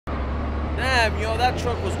damn, yo, that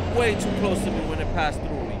truck was way too close to me when it passed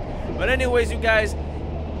through me. But anyways, you guys,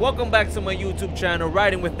 welcome back to my YouTube channel,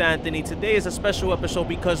 Riding with Anthony. Today is a special episode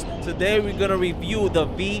because today we're gonna review the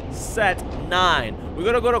Vsett9. We're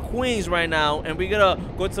gonna go to Queens right now, and we're gonna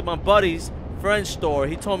go to my buddy's French store.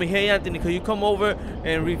 He told me, hey Anthony, could you come over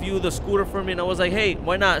and review the scooter for me? And I was like, hey,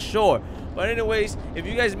 why not? Sure. But anyways, if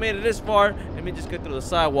you guys made it this far, let me just get through the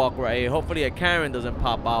sidewalk right here. Hopefully a Karen doesn't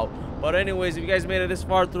pop out. But anyways, if you guys made it this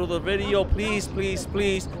far through the video, please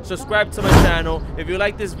subscribe to my channel. If you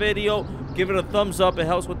like this video, give it a thumbs up. It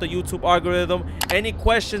helps with the YouTube algorithm. Any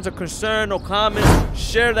questions or concern or comments,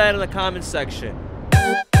 share that in the comment section.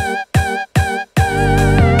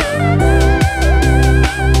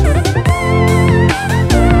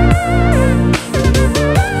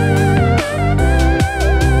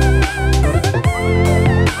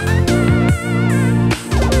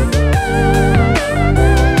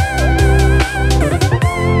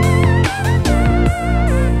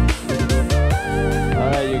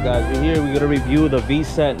 We're gonna review the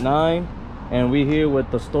Vsett9, and we're here with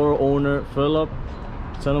the store owner Philip.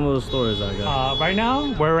 Tell them what the store is, I guess. Right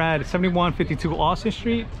now we're at 7152 Austin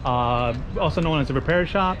Street, also known as a repair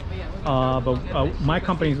shop. My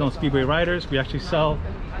company is known as Way Riders. We actually sell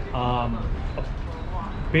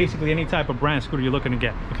basically any type of brand scooter you're looking to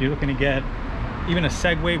get. If you're looking to get even a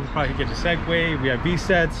Segway, we probably get a Segway. We have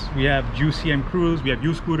Vsetts, we have UCM Cruise, we have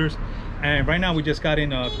U scooters, and right now we just got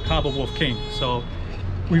in a Cabo Wolf King. So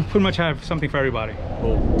we pretty much have something for everybody.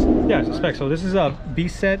 Cool. Yeah, it's a spec. So this is a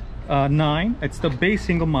Vsett9. It's the base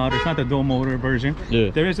single motor. It's not the dual motor version.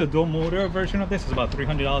 Yeah. There is a dual motor version of this. It's about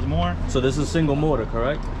 $300 more. So this is single motor,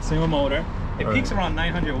 correct? Single motor. It peaks around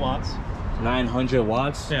 900 watts. 900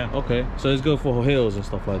 watts? Yeah. Okay. So it's good for hills and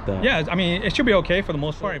stuff like that. Yeah, I mean, it should be okay for the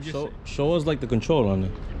most part. Show us like the control on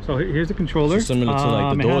it. So here's the controller. So similar to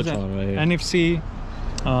like the Dualtron right here. NFC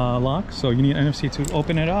lock. So you need NFC to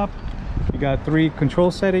open it up. You got 3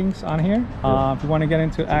 control settings on here. If you want to get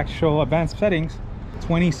into actual advanced settings,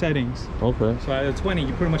 20 settings. Okay. So at 20,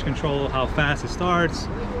 you pretty much control how fast it starts,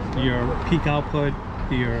 your peak output,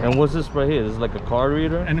 your... And what's this right here? This is like a card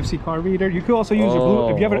reader? NFC card reader. You could also use your Blue...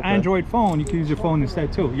 If you have an Android phone, you can use your phone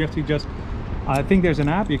instead too. You have to just... I think there's an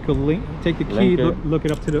app. You could take the key, look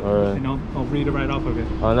it up to the... You know, I'll read it right off of it.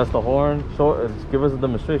 And that's the horn. So give us a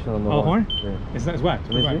demonstration on the horn. Horn? Yeah. It's whack.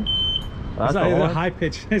 Right. That's it's a high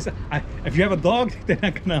pitch. If you have a dog, they're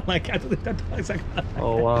not gonna like it. That dog's like,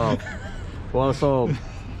 oh wow. Well, so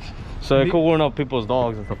it could warn up people's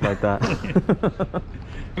dogs and stuff like that.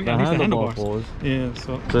 The handlebar pulls. Yeah,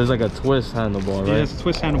 so there's like a twist handlebar, right? Yeah, it's a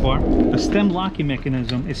twist handlebar. The stem locking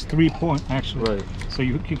mechanism is 3-point actually. Right. So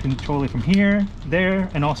you can control it from here, there,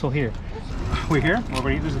 and also here. We're here. Over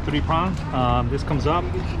here, there's a 3-prong. This comes up.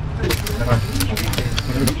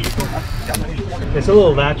 It's a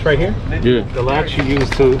little latch right here. Yeah. The latch you use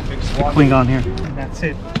to cling on here. And that's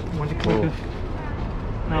it. When you click it.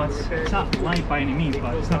 No, it's not light by any means,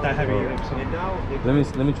 but it's not that heavy either. So.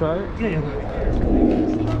 Let me try it. Yeah.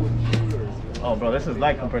 Oh, bro, this is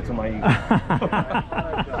light compared to my Eagle.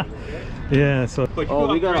 Yeah. So.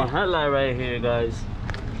 Oh, we got a headlight right here, guys.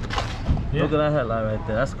 Yeah. Look at that headlight right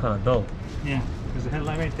there. That's kind of dope. Yeah. There's a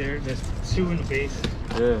headlight right there. There's 2 in the base.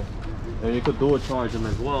 Yeah. And you could dual charge them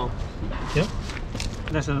as well. Yep.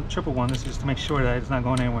 That's a triple one. This is just to make sure that it's not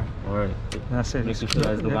going anywhere. Alright. That's it. Making sure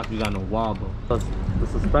that you got no wobble. The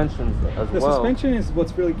suspensions as well. The suspension is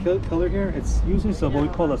what's really killer here. It's using what we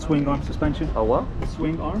call a swing arm suspension. A what? A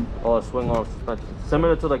swing arm. Oh, a swing arm suspension.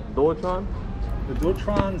 Similar to like the Dualtron? The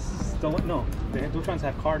Dualtrons don't. No, the Dualtrons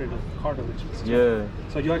have cartilage. Yeah.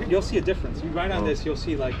 So you'll see a difference. You ride on this, you'll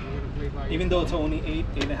see like, even though it's only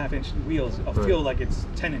 8.5 inch wheels, it'll feel like it's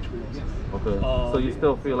 10-inch wheels. Okay. So you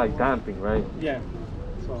still feel like damping, right? Yeah.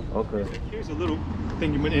 So okay. Here's a little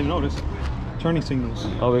thing you didn't notice. Turning signals.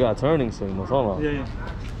 Oh, we got turning signals. Hold on. Yeah.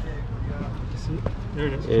 See? There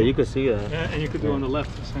it is. Yeah, you can see that. Yeah, and you could do on the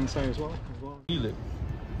left hand side as well. Feel it.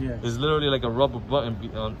 Yeah. It's literally like a rubber button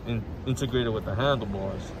integrated with the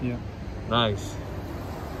handlebars. Yeah. Nice.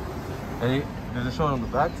 And does it show on the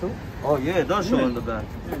back too? Oh yeah, it does show on the back.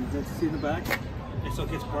 Yeah, you see the back? So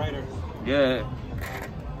it gets brighter. Yeah.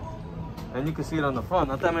 And you can see it on the front.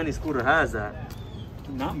 Not that many scooter has that.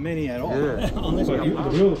 Not many at all. Yeah.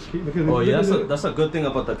 Oh yeah, that's a good thing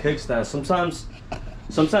about the kickstand. Sometimes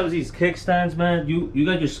these kickstands, man, you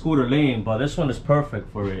got your scooter lane, but this one is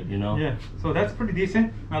perfect for it, you know? Yeah, so that's pretty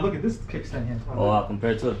decent. Now look at this kickstand here. Oh,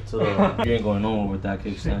 compared to the, you ain't going nowhere with that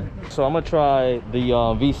kickstand. So I'm gonna try the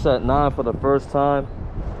Vsett9 for the first time.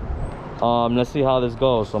 Let's see how this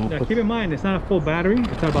goes. So keep in mind, it's not a full battery.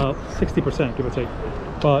 It's about 60%, give or take.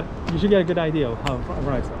 But you should get a good idea of how it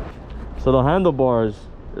rides. So the handlebars,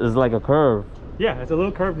 It's like a curve. Yeah, it's a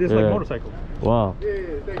little curve just like motorcycle. Wow.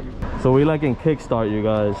 Yeah, thank you. So we like in kickstart, you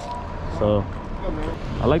guys. So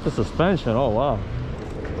I like the suspension. Oh wow.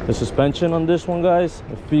 The suspension on this one, guys,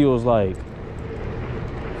 it feels like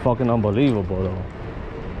fucking unbelievable though.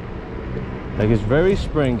 Like it's very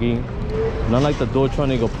springy, not like the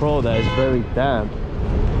Dualtron Eagle Pro that is very damp.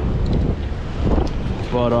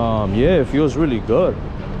 But yeah, it feels really good.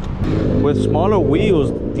 With smaller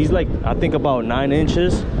wheels, these like I think about 9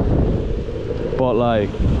 inches, but like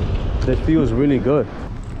it feels really good.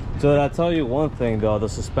 So I tell you one thing though, the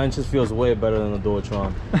suspension feels way better than the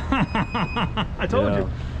Dualtron. I told you.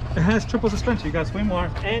 It has triple suspension. You got swing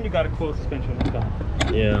bars and you got a coil suspension on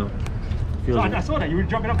top. Yeah. So I saw that. You were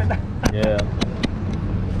jumping up and down. Yeah.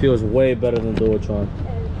 Feels way better than Dualtron.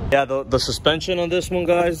 Yeah, the suspension on this one,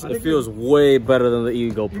 guys, it feels way better than the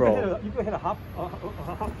Eagle Pro. You could hit a hop.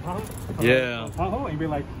 Yeah. And you'd be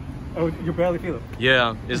like, oh, you barely feel it.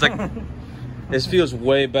 Yeah. It's like, it feels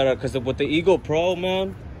way better because with the Eagle Pro,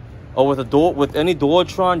 man, or with any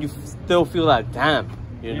Dualtron, you still feel that damp.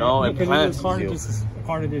 You know, it plants you.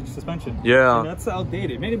 Cartridge suspension. Yeah. And that's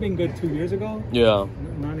outdated. It may have been good 2 years ago. Yeah.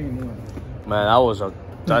 Not anymore. Man, that was a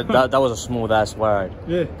that was a smooth ass ride.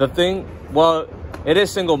 Yeah. The thing, well, it is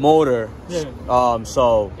single motor. Yeah.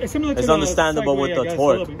 So it's understandable with the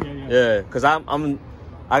torque. Yeah. Because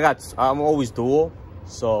I'm always dual.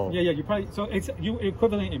 So yeah, you probably you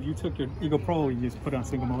equivalent if you took your Eagle Pro, you just put it on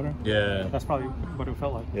single motor. Yeah. That's probably what it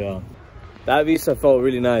felt like. Yeah. That Vsett felt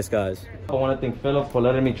really nice, guys. I want to thank Philip for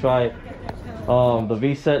letting me try the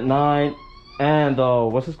Vsett9 and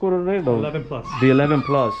what's the scooter today? The 11 Plus. The 11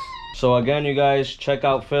 Plus. So again, you guys, check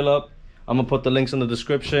out Philip. I'm gonna put the links in the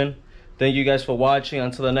description. Thank you guys for watching.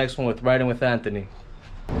 Until the next one with Riding with Anthony.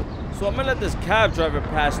 So I'm gonna let this cab driver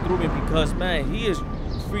pass through me because, man, he is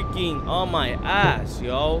freaking on my ass,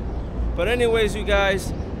 yo. But anyways, you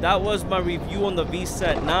guys, that was my review on the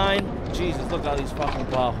Vsett9. Jesus, look at all these fucking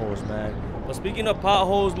potholes, man. But speaking of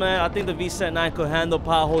potholes, man, I think the Vsett9 could handle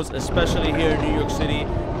potholes, especially here in New York City.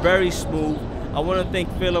 Very smooth. I want to thank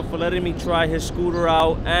Philip for letting me try his scooter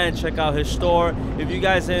out and check out his store. If you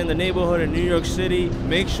guys are in the neighborhood in New York City,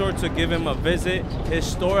 make sure to give him a visit. His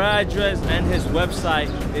store address and his website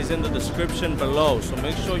is in the description below, so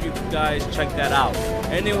make sure you guys check that out.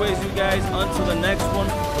 Anyways, you guys, until the next one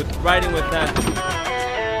with Riding with Anthony.